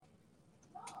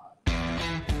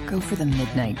Go for the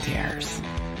midnight dares.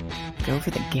 Go for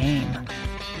the game.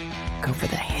 Go for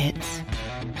the hits.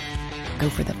 Go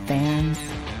for the fans.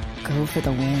 Go for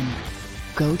the win.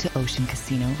 Go to Ocean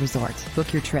Casino Resort.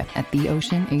 Book your trip at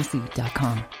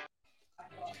theoceanac.com.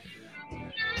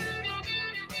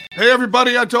 Hey,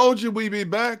 everybody, I told you we'd be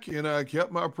back, and I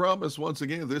kept my promise once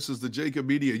again. This is the Jacob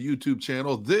Media YouTube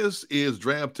channel. This is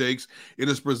Draft Takes. It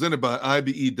is presented by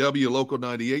IBEW Local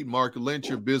 98. Mark Lynch,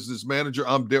 your business manager.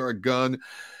 I'm Derek Gunn.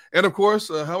 And, of course,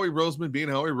 Howie Roseman, being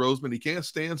Howie Roseman, he can't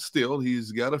stand still.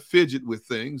 He's got to fidget with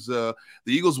things. The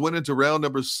Eagles went into round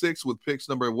number 6 with picks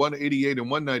number 188 and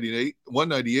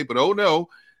 198. But, oh, no,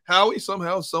 Howie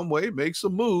somehow, some way makes a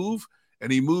move.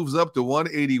 And he moves up to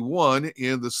 181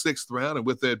 in the 6th round. And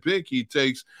with that pick, he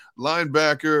takes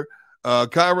linebacker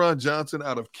Kyron Johnson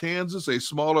out of Kansas, a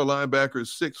smaller linebacker,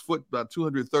 6 foot, about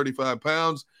 235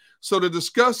 pounds. So to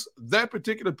discuss that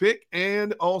particular pick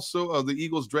and also the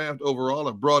Eagles draft overall,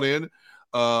 I brought in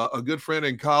a good friend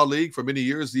and colleague. For many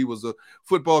years, he was a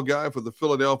football guy for the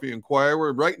Philadelphia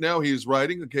Inquirer. Right now, he's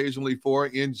writing occasionally for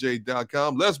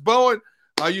NJ.com. Les Bowen,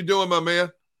 how you doing, my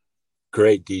man?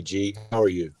 Great, DG. How are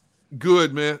you?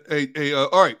 Good, man. Hey, all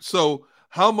right. So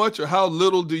how much or how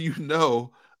little do you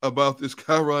know about this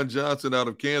Kyron Johnson out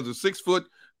of Kansas? 6 foot,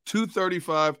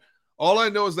 235. All I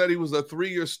know is that he was a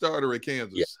 3-year starter at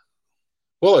Kansas. Yeah.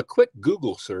 Well, a quick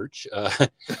Google search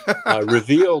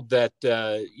revealed that,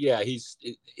 he's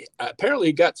apparently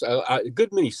he got a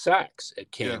good many sacks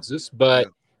at Kansas, but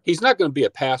he's not going to be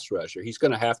a pass rusher. He's going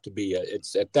to have to be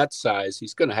it's at that size.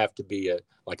 He's going to have to be a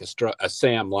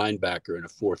Sam linebacker in a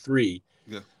 4-3.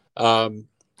 Yeah.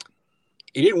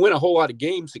 He didn't win a whole lot of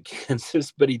games at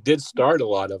Kansas, but he did start a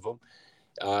lot of them.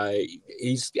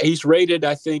 He's rated,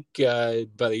 I think, by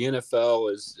the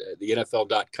NFL as the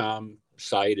NFL.com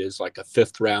site is like a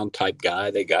 5th round type guy.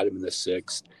 They got him in the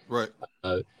 6th. Right.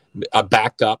 A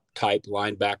backup type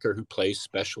linebacker who plays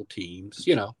special teams,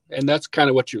 and that's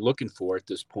kind of what you're looking for at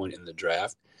this point in the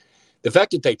draft. The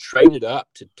fact that they traded up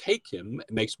to take him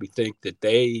makes me think that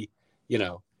they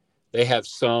have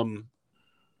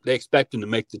they expect him to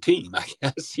make the team, I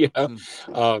guess,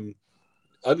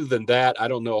 Other than that, I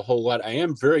don't know a whole lot. I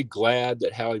am very glad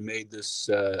that Howie made this.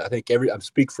 I think I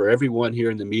speak for everyone here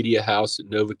in the media house at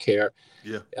NovaCare.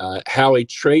 Yeah. Howie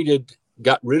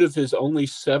got rid of his only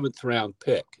 7th round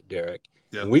pick, Derek.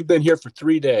 Yeah. And we've been here for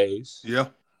 3 days. Yeah.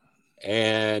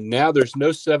 And now there's no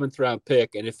 7th round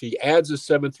pick. And if he adds a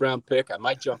 7th round pick, I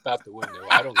might jump out the window.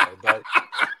 I don't know.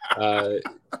 But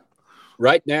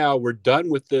right now we're done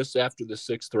with this after the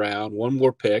 6th round, one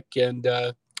more pick. And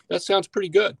that sounds pretty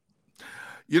good.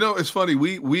 It's funny.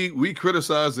 We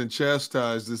criticized and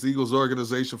chastised this Eagles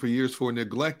organization for years for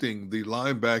neglecting the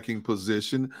linebacking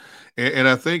position, and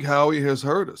I think Howie has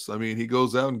hurt us. I mean, he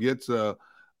goes out and gets, Hassan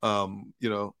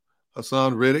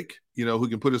Riddick, who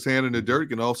can put his hand in the dirt,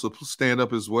 can also stand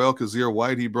up as well. Kazir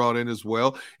White he brought in as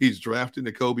well. He's drafted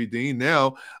Nakobe Dean.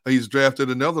 Now he's drafted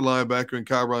another linebacker in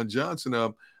Kyron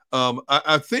Johnson.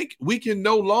 I think we can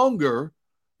no longer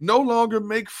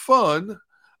make fun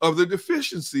of the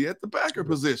deficiency at the backer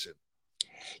position.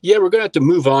 Yeah, we're going to have to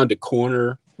move on to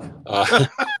corner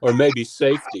or maybe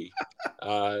safety.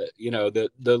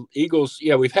 The Eagles,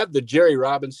 we've had the Jerry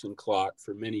Robinson clock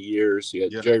for many years.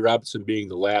 Jerry Robinson being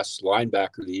the last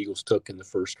linebacker the Eagles took in the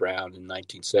 1st round in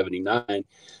 1979.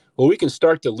 Well, we can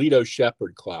start the Lito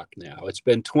Shepherd clock now. It's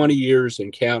been 20 years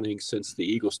and counting since the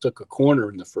Eagles took a corner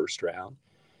in the 1st round.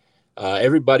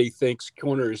 Everybody thinks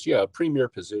corner is, a premier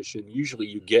position. Usually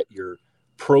you get your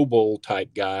Pro Bowl type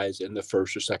guys in the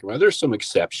 1st or 2nd round. There's some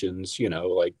exceptions,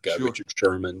 like sure. Richard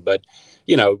Sherman, but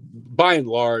by and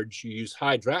large, you use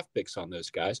high draft picks on those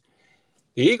guys.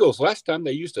 The Eagles last time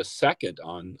they used a 2nd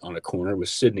on a corner was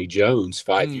Sidney Jones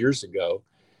 5 years ago,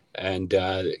 and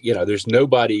there's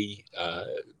nobody.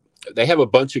 They have a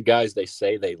bunch of guys they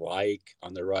say they like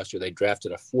on their roster. They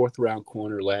drafted a 4th round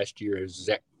corner last year,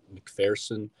 Zach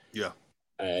McPherson. Yeah,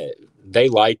 they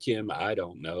like him. I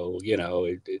don't know.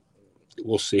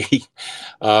 We'll see.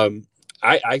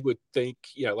 I would think,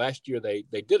 last year they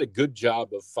did a good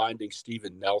job of finding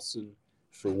Steven Nelson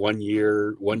for 1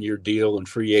 year deal in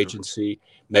free agency.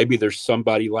 Maybe there's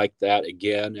somebody like that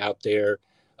again out there.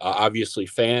 Obviously,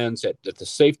 fans at the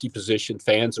safety position,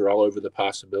 fans are all over the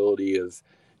possibility of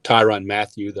Tyrann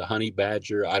Mathieu, the Honey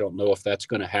Badger. I don't know if that's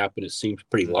going to happen. It seems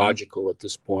pretty logical at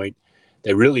this point.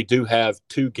 They really do have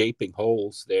 2 gaping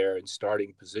holes there in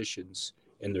starting positions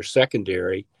in their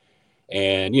secondary.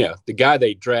 And, the guy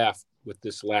they draft with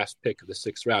this last pick of the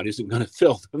 6th round isn't going to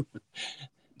fill them.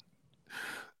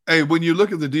 Hey, when you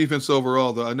look at the defense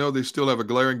overall, though, I know they still have a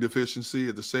glaring deficiency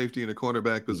at the safety and the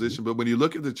cornerback position. But when you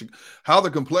look at how the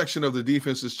complexion of the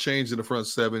defense has changed in the front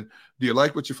seven, do you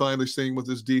like what you're finally seeing with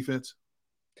this defense?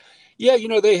 Yeah,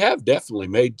 they have definitely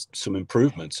made some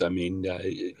improvements. I mean,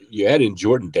 you add in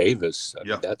Jordan Davis. I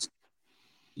mean,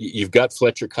 you've got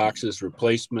Fletcher Cox's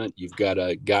replacement. You've got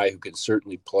a guy who can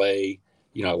certainly play,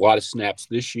 a lot of snaps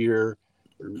this year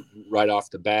right off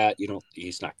the bat.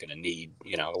 He's not going to need,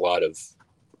 a lot of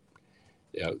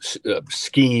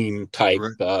scheme type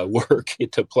work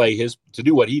to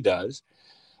do what he does.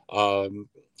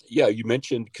 You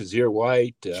mentioned Kazir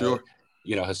White, sure.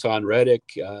 Hassan Reddick.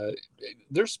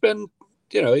 There's been,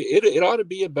 it ought to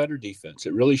be a better defense.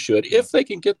 It really should, if they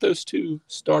can get those two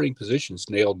starting positions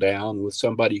nailed down with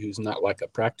somebody who's not like a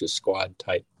practice squad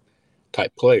type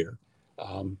player.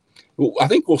 I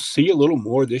think we'll see a little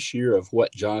more this year of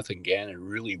what Jonathan Gannon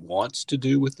really wants to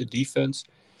do with the defense.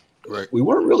 Right. We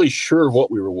weren't really sure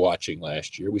what we were watching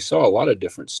last year. We saw a lot of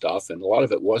different stuff, and a lot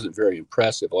of it wasn't very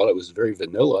impressive. A lot of it was very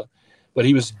vanilla, but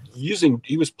he was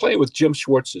playing with Jim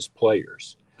Schwartz's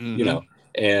players,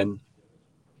 and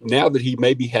now that he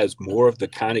maybe has more of the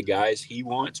kind of guys he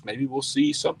wants, maybe we'll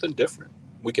see something different.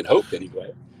 We can hope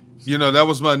anyway. That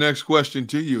was my next question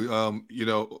to you.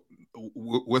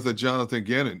 With a Jonathan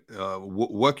Gannon,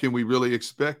 what can we really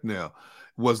expect now?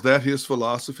 Was that his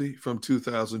philosophy from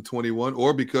 2021,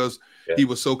 or because he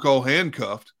was so-called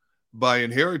handcuffed by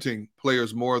inheriting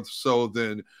players more so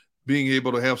than being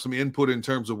able to have some input in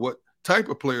terms of what type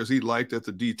of players he liked at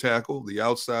the D tackle, the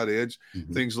outside edge,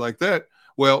 things like that?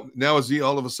 Well, now is he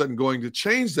all of a sudden going to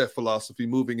change that philosophy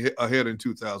moving ahead in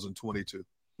 2022?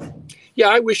 Yeah,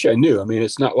 I wish I knew. I mean,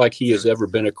 it's not like he has ever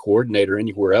been a coordinator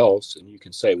anywhere else, and you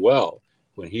can say, well,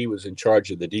 when he was in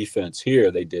charge of the defense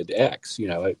here, they did X.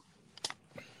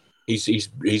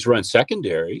 He's run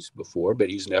secondaries before, but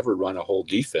he's never run a whole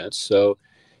defense. So,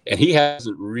 and he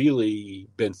hasn't really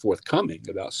been forthcoming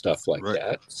about stuff like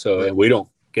that. So, and we don't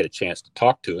get a chance to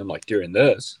talk to him like during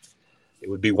this. It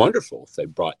would be wonderful if they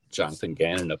brought Jonathan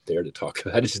Gannon up there to talk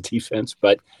about his defense.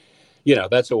 But,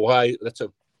 that's at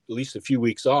least a few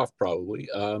weeks off probably.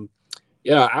 I'm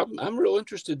real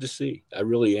interested to see. I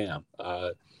really am.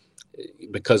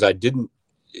 Because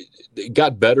it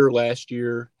got better last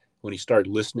year when he started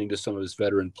listening to some of his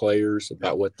veteran players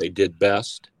about what they did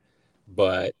best.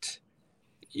 But,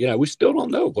 we still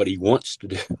don't know what he wants to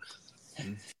do.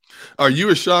 Are you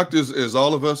as shocked as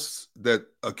all of us that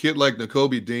a kid like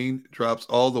Nakobe Dean drops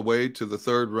all the way to the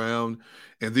third round?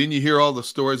 And then you hear all the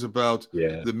stories about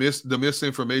the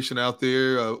misinformation out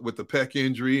there with the pec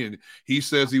injury. And he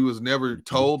says he was never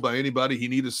told by anybody he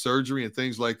needed surgery and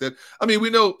things like that. I mean,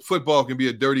 we know football can be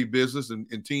a dirty business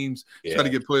and teams try to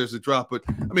get players to drop. But,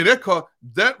 I mean,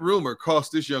 that rumor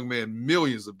cost this young man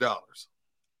millions of dollars.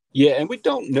 Yeah, and we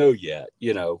don't know yet,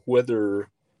 whether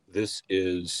this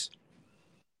is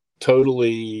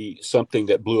totally something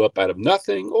that blew up out of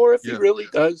nothing or if he really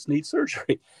does need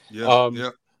surgery.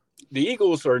 The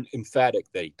Eagles are emphatic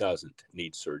that he doesn't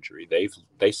need surgery.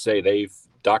 They say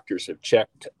doctors have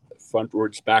checked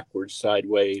frontwards, backwards,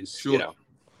 sideways. Sure.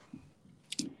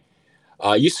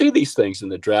 You see these things in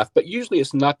the draft, but usually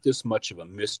it's not this much of a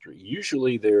mystery.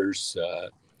 Usually there's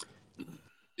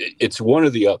it's one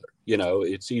or the other.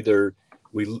 It's either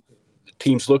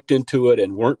teams looked into it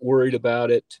and weren't worried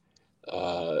about it,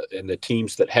 and the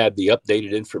teams that had the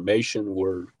updated information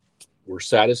were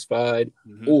satisfied,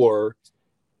 or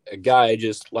a guy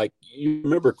just like, you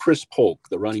remember Chris Polk,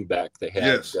 the running back they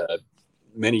had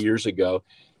many years ago.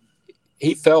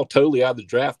 He fell totally out of the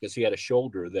draft because he had a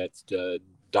shoulder that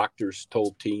doctors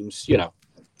told teams,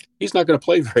 he's not going to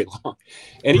play very long.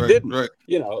 And he didn't,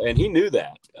 and he knew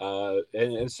that.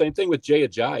 And same thing with Jay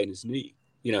Ajayi and his knee.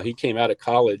 He came out of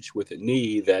college with a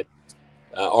knee that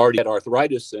already had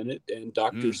arthritis in it. And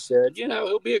doctors said,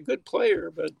 he'll be a good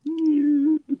player, but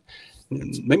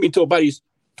maybe until about he's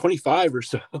 25 or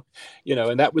so,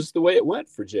 and that was the way it went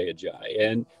for Jay Ajayi.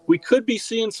 And we could be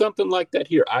seeing something like that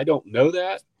here. I don't know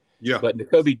that. Yeah. But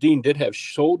Nakobe Dean did have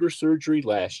shoulder surgery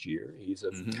last year. He's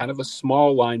a kind of a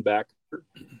small linebacker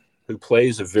who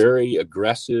plays a very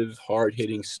aggressive,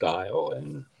 hard-hitting style.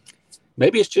 And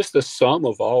maybe it's just the sum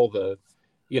of all the,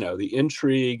 the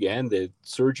intrigue and the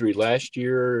surgery last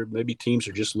year. Maybe teams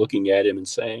are just looking at him and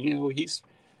saying, he's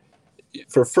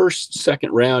for first,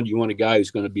 second round, you want a guy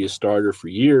who's going to be a starter for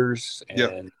years.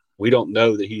 And we don't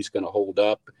know that he's going to hold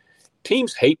up.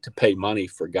 Teams hate to pay money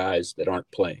for guys that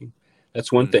aren't playing. That's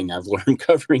one thing I've learned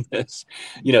covering this.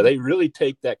 They really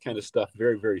take that kind of stuff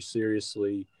very, very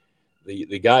seriously.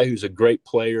 The guy who's a great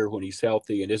player when he's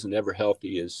healthy and isn't ever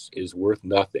healthy is worth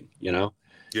nothing,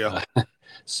 Yeah.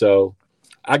 So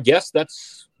I guess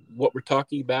that's what we're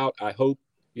talking about. I hope,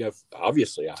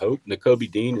 obviously I hope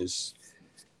Nakobe Dean is,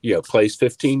 plays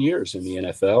 15 years in the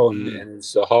NFL and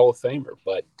is a Hall of Famer.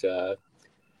 But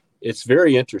it's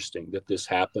very interesting that this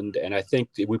happened, and I think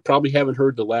we probably haven't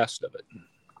heard the last of it.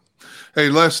 Hey,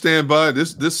 let's stand by.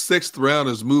 This sixth round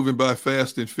is moving by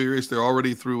fast and furious. They're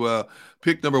already through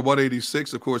pick number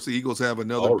 186. Of course, the Eagles have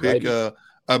another pick.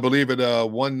 I believe at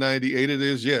 198 it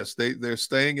is. Yes, they're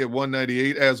staying at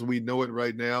 198 as we know it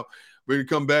right now. We're going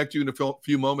to come back to you in a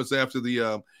few moments after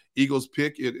the Eagles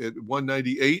pick at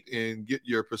 198 and get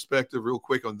your perspective real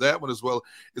quick on that one, as well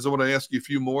as I want to ask you a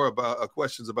few more about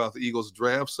questions about the Eagles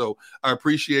draft. So I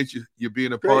appreciate you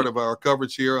being a part of our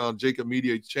coverage here on Jacob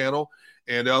Media channel.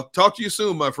 And I'll talk to you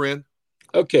soon, my friend.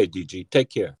 Okay, DG.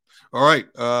 Take care. All right.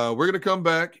 We're going to come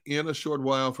back in a short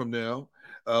while from now.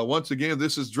 Once again,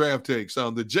 this is Draft Takes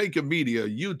on the Jacob Media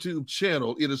YouTube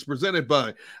channel. It is presented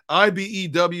by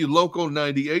IBEW Local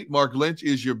 98. Mark Lynch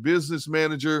is your business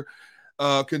manager.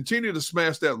 Continue to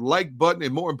smash that like button,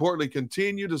 and more importantly,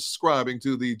 continue subscribing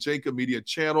to the Jacob Media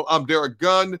channel. I'm Derek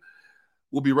Gunn.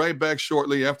 We'll be right back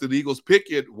shortly after the Eagles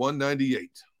pick at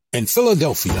 198. In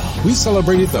Philadelphia, we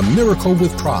celebrated the miracle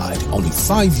with pride only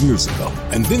 5 years ago.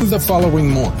 And then the following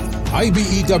morning,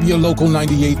 IBEW Local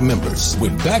 98 members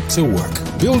went back to work,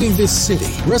 building this city,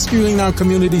 rescuing our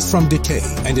communities from decay,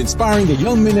 and inspiring the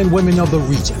young men and women of the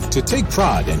region to take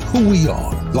pride in who we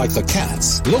are. Like the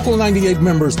Cats, Local 98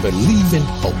 members believe in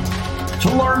hope.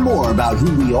 To learn more about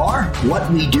who we are, what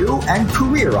we do, and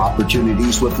career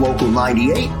opportunities with Local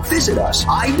 98, visit us,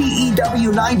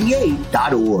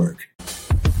 IBEW98.org.